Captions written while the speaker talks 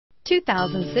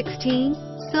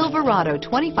2016 Silverado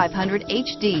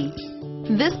 2500HD.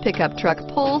 This pickup truck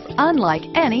pulls unlike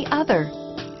any other.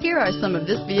 Here are some of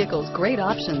this vehicle's great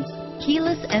options: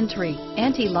 keyless entry,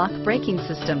 anti-lock braking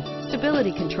system,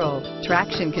 stability control,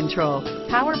 traction control,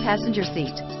 power passenger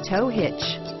seat, tow hitch,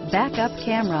 backup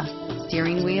camera,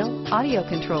 steering wheel audio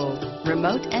controls,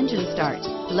 remote engine start,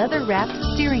 leather-wrapped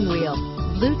steering wheel,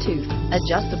 Bluetooth,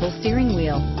 adjustable steering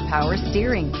wheel, power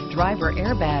steering, driver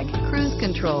airbag, cruise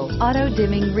control,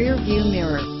 auto-dimming rear view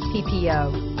mirror,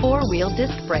 PPO, four-wheel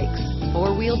disc brakes,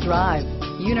 four-wheel drive,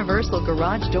 universal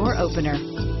garage door opener,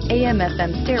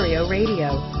 AM/FM stereo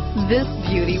radio. This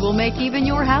beauty will make even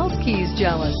your house keys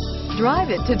jealous. Drive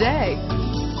it today.